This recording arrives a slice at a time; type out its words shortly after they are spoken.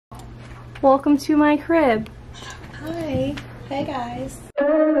Welcome to my crib. Hi. Hey guys.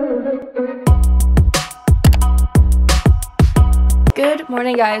 Good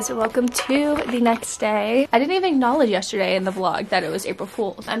morning, guys. Welcome to the next day. I didn't even acknowledge yesterday in the vlog that it was April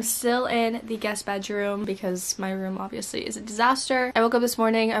Fool's. I'm still in the guest bedroom because my room obviously is a disaster. I woke up this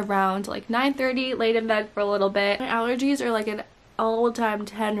morning around like 9:30, laid in bed for a little bit. My allergies are like an all-time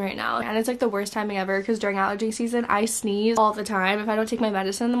 10 right now, and it's like the worst timing ever because during allergy season I sneeze all the time if I don't take my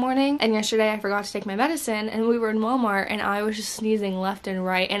medicine in the morning. And yesterday I forgot to take my medicine and we were in Walmart and I was just sneezing left and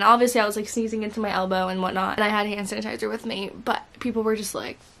right, and obviously I was like sneezing into my elbow and whatnot, and I had hand sanitizer with me, but people were just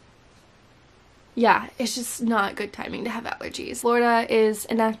like, yeah, it's just not good timing to have allergies. Florida is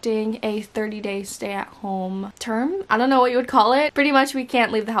enacting a 30-day stay-at-home term. I don't know what you would call it. Pretty much we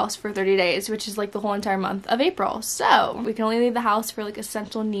can't leave the house for 30 days, which is like the whole entire month of April. So we can only leave the house for like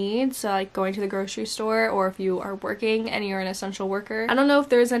essential needs, so like going to the grocery store, or if you are working and you're an essential worker. I don't know if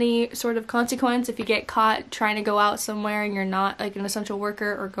there's any sort of consequence if you get caught trying to go out somewhere and you're not like an essential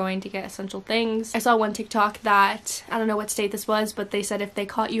worker or going to get essential things. I saw one TikTok that, I don't know what state this was, but they said if they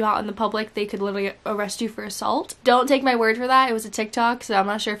caught you out in the public, they could literally arrest you for assault. Don't take my word for that. It was a TikTok, so I'm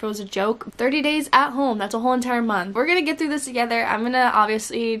not sure if it was a joke. 30 days at home, that's a whole entire month. We're gonna get through this together. I'm gonna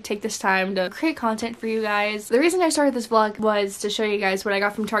obviously take this time to create content for you guys. The reason I started this vlog was to show you guys what I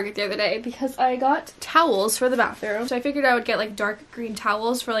got from Target the other day, because I got towels for the bathroom. So I figured I would get like dark green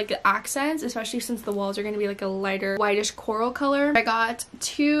towels for like the accents, especially since the walls are gonna be like a lighter whitish coral color. I got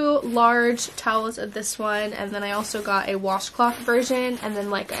 2 large towels of this one, and then I also got a washcloth version and then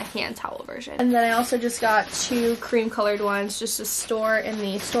like a hand towel version. And then I also just got 2 cream colored ones just to store in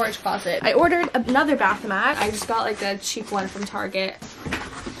the storage closet. I ordered another bath mat. I just got like a cheap one from Target.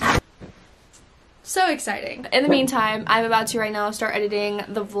 So exciting. In the meantime, I'm about to right now start editing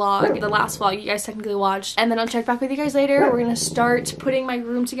the vlog, the last vlog you guys technically watched, and then I'll check back with you guys later. We're gonna start putting my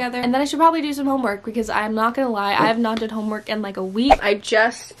room together, and then I should probably do some homework because I'm not gonna lie, I have not done homework in like a week. I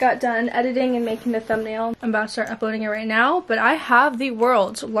just got done editing and making the thumbnail. I'm about to start uploading it right now, but I have the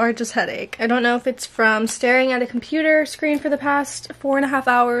world's largest headache. I don't know if it's from staring at a computer screen for the past 4.5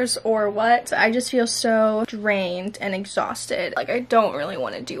 hours or what. I just feel so drained and exhausted. Like I don't really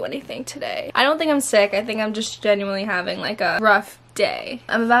want to do anything today. I don't think I'm sick. I think I'm just genuinely having like a rough day.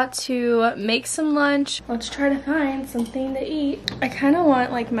 I'm about to make some lunch. Let's try to find something to eat. I kind of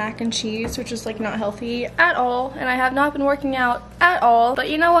want like mac and cheese, which is like not healthy at all, and I have not been working out at all, but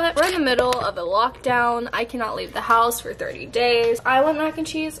you know what, we're in the middle of a lockdown. I cannot leave the house for 30 days. I want mac and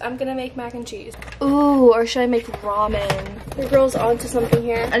cheese. I'm gonna make mac and cheese. Ooh, or should I make ramen? The girl's onto something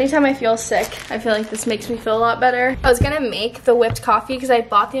here. Anytime I feel sick, I feel like this makes me feel a lot better. I was gonna make the whipped coffee because I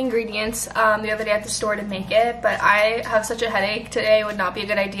bought the ingredients the other day at the store to make it, but I have such a headache today, would not be a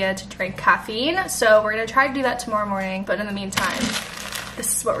good idea to drink caffeine, so we're gonna try to do that tomorrow morning, but in the meantime,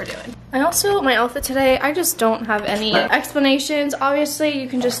 this is what we're doing. And also my outfit today, I just don't have any explanations. Obviously you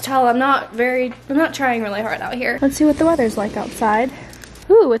can just tell I'm not trying really hard out here. Let's see what the weather's like outside.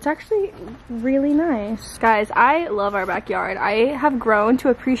 Ooh, it's actually really nice. Guys, I love our backyard. I have grown to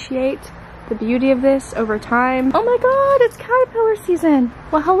appreciate the beauty of this over time. Oh my god, it's caterpillar season.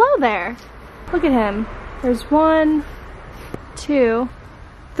 Well, hello there. Look at him. There's 1, 2,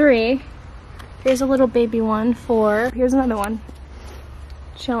 3. Here's a little baby one, 4. Here's another one.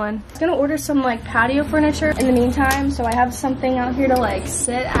 Chilling. I was gonna order some like patio furniture in the meantime, so I have something out here to like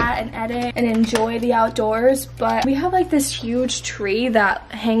sit at and edit and enjoy the outdoors, but we have like this huge tree that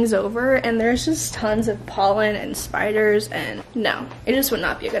hangs over and there's just tons of pollen and spiders, and no, it just would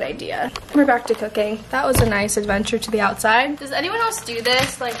not be a good idea. We're back to cooking. That was a nice adventure to the outside. Does anyone else do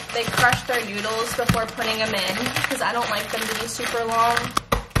this? Like they crush their noodles before putting them in, because I don't like them to be super long.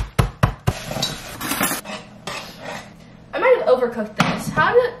 I might have overcooked this.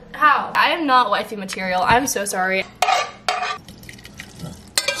 How? I am not wifey material. I'm so sorry.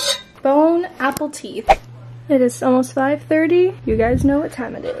 Bone apple teeth. It is almost 5:30. You guys know what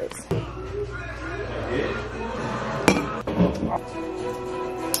time it is.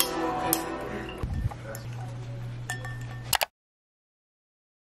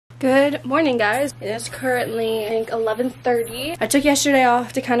 Good morning, guys. It is currently, I think, 11:30. I took yesterday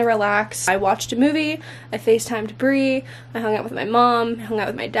off to kind of relax. I watched a movie, I FaceTimed Bree, I hung out with my mom, hung out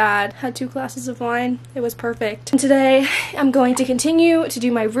with my dad, had 2 glasses of wine. It was perfect. And today, I'm going to continue to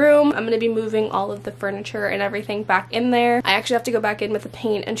do my room. I'm going to be moving all of the furniture and everything back in there. I actually have to go back in with the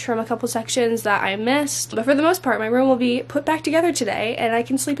paint and trim a couple sections that I missed. But for the most part, my room will be put back together today, and I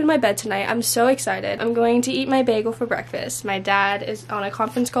can sleep in my bed tonight. I'm so excited. I'm going to eat my bagel for breakfast. My dad is on a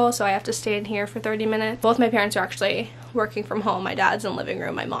conference call, school, so I have to stay in here for 30 minutes. Both my parents are actually working from home. My dad's in the living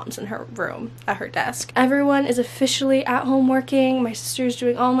room, my mom's in her room at her desk. Everyone is officially at home working. My sister's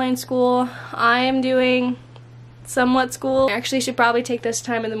doing online school. I am doing somewhat school. I actually should probably take this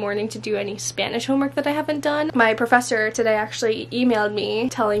time in the morning to do any Spanish homework that I haven't done. My professor today actually emailed me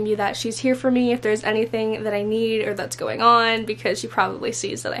telling me that she's here for me if there's anything that I need or that's going on, because she probably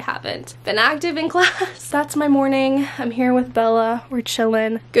sees that I haven't been active in class. That's my morning. I'm here with Bella. We're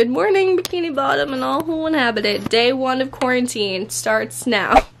chilling. Good morning, Bikini Bottom and all who inhabit it. Day 1 of quarantine starts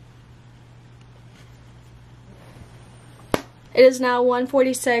now. It is now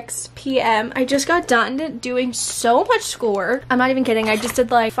 1:46 p.m. I just got done doing so much schoolwork. I'm not even kidding. I just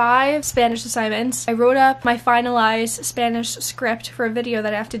did like 5 Spanish assignments. I wrote up my finalized Spanish script for a video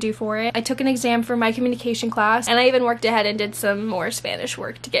that I have to do for it. I took an exam for my communication class, and I even worked ahead and did some more Spanish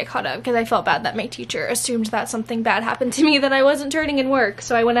work to get caught up because I felt bad that my teacher assumed that something bad happened to me that I wasn't turning in work.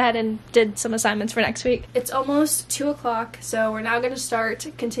 So I went ahead and did some assignments for next week. It's almost 2 o'clock, so we're now going to start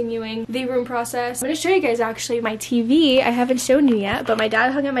continuing the room process. I'm going to show you guys actually my TV. I haven't shown you yet, but my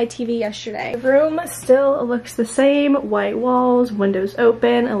dad hung up my TV yesterday. The room still looks the same. White walls, windows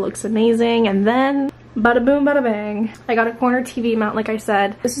open. It looks amazing. And then bada boom, bada bang. I got a corner TV mount, like I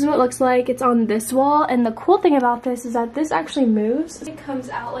said. This is what it looks like. It's on this wall, and the cool thing about this is that this actually moves. It comes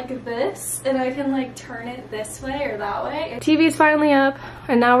out like this, and I can like turn it this way or that way. TV is finally up,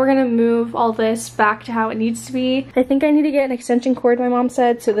 and now we're gonna move all this back to how it needs to be. I think I need to get an extension cord, my mom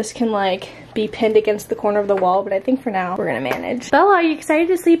said, so this can like be pinned against the corner of the wall, but I think for now we're gonna manage. Bella, are you excited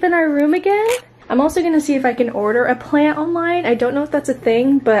to sleep in our room again? I'm also gonna see if I can order a plant online. I don't know if that's a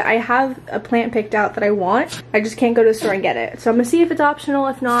thing, but I have a plant picked out that I want. I just can't go to the store and get it. So I'm gonna see if it's optional.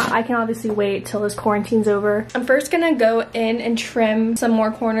 If not, I can obviously wait till this quarantine's over. I'm first gonna go in and trim some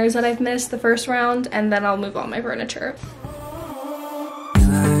more corners that I've missed the first round, and then I'll move all my furniture.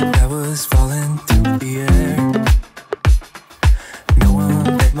 I was falling through the air. No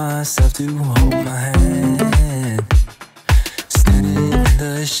one but myself to hold my hand. Standing in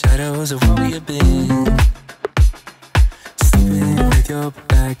the shadows of what we have been. Sleeping with your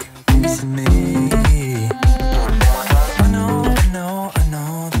back facing me. I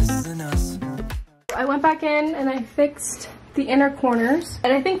know, this isn't us. I went back in and I fixed the inner corners,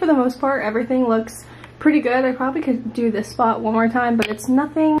 and I think for the most part everything looks pretty good. I probably could do this spot one more time, but it's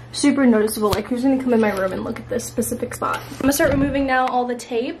nothing super noticeable. Like, who's gonna come in my room and look at this specific spot? I'm gonna start removing now all the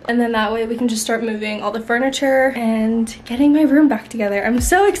tape, and then that way we can just start moving all the furniture and getting my room back together. I'm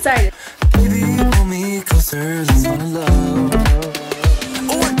so excited. Baby, pull me closer, let's fall in love.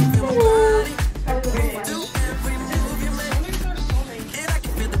 Oh, I can feel my body. Do every move you make, and I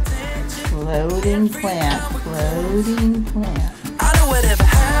can feel the tension. Floating plant, floating plant. I know whatever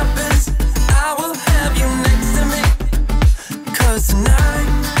happens, I will have you next to me. 'Cause tonight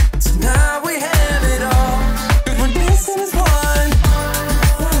we have it all. Good when dancing is one.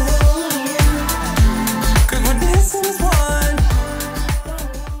 Good when dancing is one.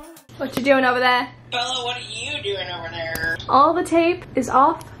 What you doing over there? Bella, what are you doing over there? All the tape is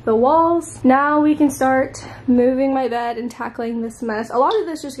off the walls. Now we can start moving my bed and tackling this mess. A lot of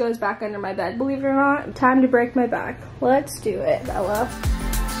this just goes back under my bed, believe it or not. Time to break my back. Let's do it, Bella.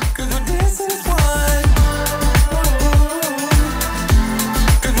 Good when dancing is one.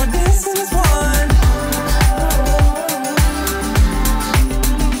 Good when dancing is one.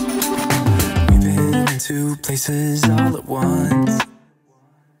 We've been into places all at once.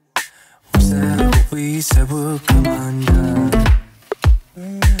 Wish that what we said would come undone.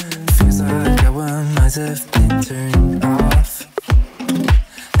 Feels like our minds have been turned off.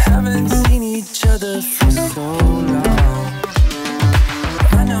 Haven't seen each other for so long.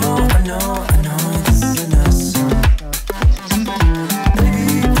 I know this isn't us. Baby,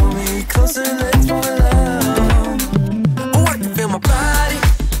 pull me closer, let's fall in love. Oh, I can feel my body.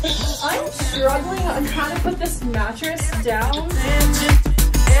 I'm struggling. I'm trying to put this mattress down.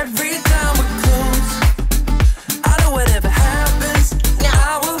 Every time we're close, I know whatever happens,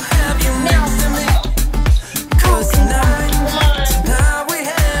 I will have you next to me. 'Cause tonight we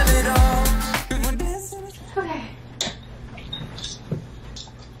have it all. Good when dancing is Okay.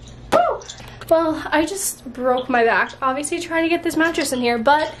 Woo! Well, I just broke my back. Obviously trying to get this mattress in here,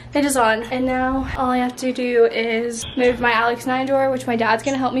 but it is on. And now all I have to do is move my Alex 9 drawer, which my dad's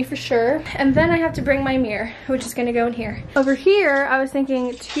gonna help me for sure. And then I have to bring my mirror, which is gonna go in here. Over here, I was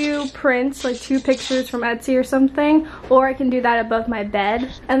thinking 2 prints, like 2 pictures from Etsy or something, or I can do that above my bed.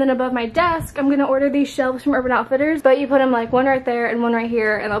 And then above my desk, I'm gonna order these shelves from Urban Outfitters, but you put them like one right there and one right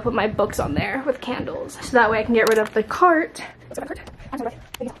here, and I'll put my books on there with candles. So that way I can get rid of the cart.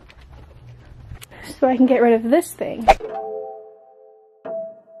 So I can get rid of this thing.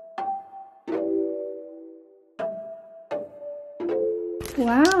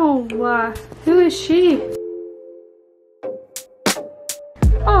 Wow. Who is she?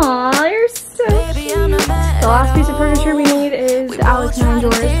 Aw, you're so cute. The last piece of furniture we need is the Alex 9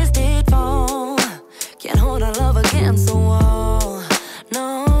 doors. Can't hold our love against the wall.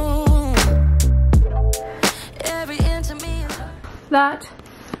 No. Every inch of me. That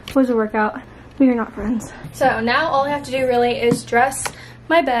was a workout. We are not friends. So now all I have to do really is dress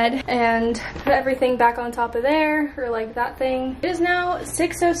my bed and put everything back on top of there, or like that thing. It is now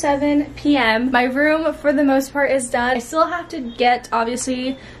 6:07 p.m. My room for the most part is done. I still have to get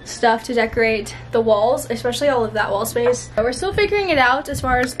obviously stuff to decorate the walls, especially all of that wall space. We're still figuring it out as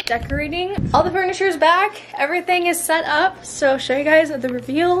far as decorating. All the furniture is back, everything is set up, so I'll show you guys the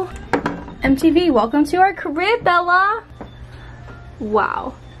reveal. MTV, welcome to our crib, Bella.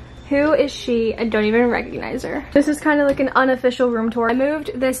 Wow. Who is she? I don't even recognize her. This is kind of like an unofficial room tour. I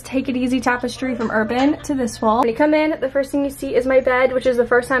moved this Take It Easy tapestry from Urban to this wall. When you come in, the first thing you see is my bed, which is the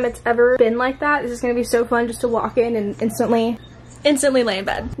first time it's ever been like that. This is gonna be so fun just to walk in and instantly lay in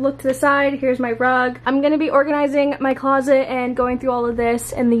bed. Look to the side, here's my rug. I'm gonna be organizing my closet and going through all of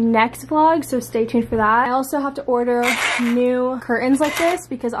this in the next vlog, so stay tuned for that. I also have to order new curtains like this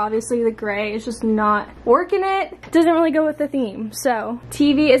because obviously the gray is just not working it. Doesn't really go with the theme. So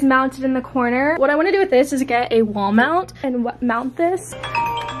TV is mounted in the corner. What I wanna do with this is get a wall mount and mount this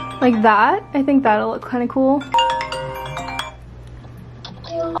like that. I think that'll look kinda cool.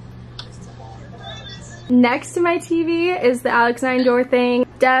 Next to my TV is the Alex 9 door thing.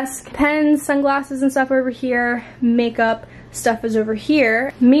 Desk, pens, sunglasses and stuff over here. Makeup stuff is over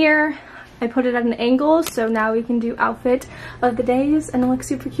here. Mirror, I put it at an angle, so now we can do outfit of the days and it looks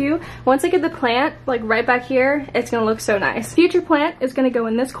super cute. Once I get the plant like right back here, it's gonna look so nice. Future plant is gonna go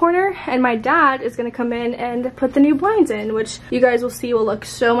in this corner, and my dad is gonna come in and put the new blinds in, which you guys will see will look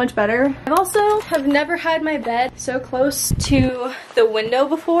so much better. I also have never had my bed so close to the window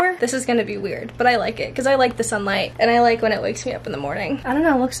before. This is gonna be weird, but I like it because I like the sunlight and I like when it wakes me up in the morning. I don't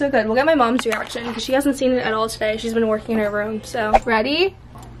know, it looks so good. We'll get my mom's reaction because she hasn't seen it at all today. She's been working in her room, so. Ready?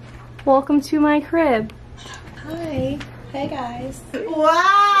 Welcome to my crib. Hi. Hey guys. Wow!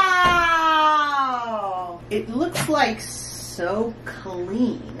 It looks like so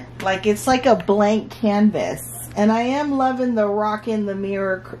clean. Like it's like a blank canvas. And I am loving the rocking the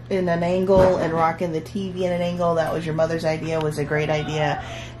mirror in an angle and rocking the TV in an angle. That was your mother's idea. Was a great idea.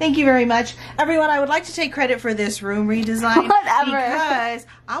 Thank you very much. Everyone, I would like to take credit for this room redesign. Whatever. Because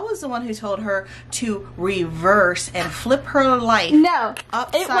I was the one who told her to reverse and flip her life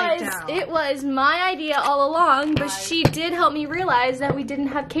upside down. It was my idea all along, but she did help me realize that we didn't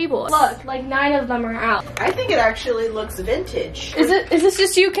have cables. Look, like 9 of them are out. I think it actually looks vintage. Is this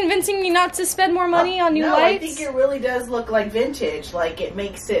just you convincing me not to spend more money on new lights? I think it really does look like vintage. Like it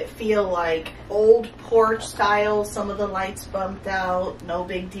makes it feel like old porch style. Some of the lights bumped out. No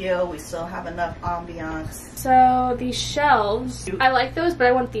big deal. We still have enough ambiance. So these shelves, I like those, but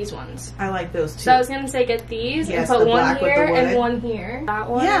I want these ones. I like those too. So I was gonna say get these and put one here and one here. That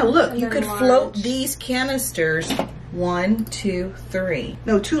one. Yeah, look, you could float these canisters. 1, 2, 3.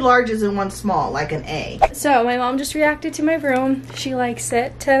 No, 2 larges and 1 small, like an A. So my mom just reacted to my room. She likes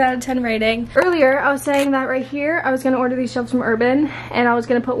it. 10 out of 10 rating. Earlier, I was saying that right here, I was gonna order these shelves from Urban, and I was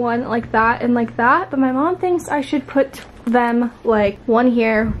gonna put one like that and like that, but my mom thinks I should put them like one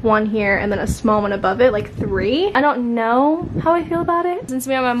here, and then a small one above it, like 3. I don't know how I feel about it. Since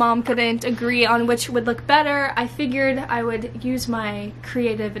me and my mom couldn't agree on which would look better, I figured I would use my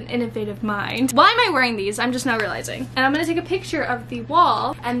creative and innovative mind. Why am I wearing these? I'm just now realizing. And I'm gonna take a picture of the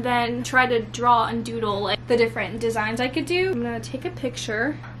wall and then try to draw and doodle like the different designs I could do. I'm gonna take a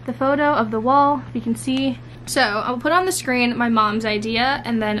picture, the photo of the wall, you can see. So I'll put on the screen my mom's idea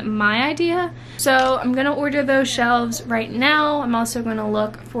and then my idea. So I'm gonna order those shelves right now. I'm also gonna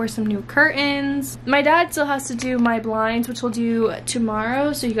look for some new curtains. My dad still has to do my blinds, which we'll do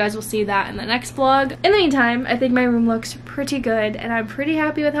tomorrow, so you guys will see that in the next vlog. In the meantime, I think my room looks pretty good and I'm pretty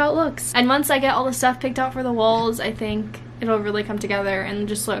happy with how it looks. And once I get all the stuff picked out for the walls, I think it'll really come together and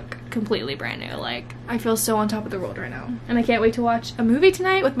just look completely brand new. Like, I feel so on top of the world right now. And I can't wait to watch a movie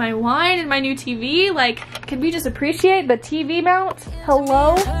tonight with my wine and my new TV. Like, could we just appreciate the TV mount?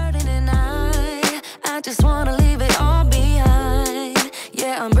 Hello? I just wanna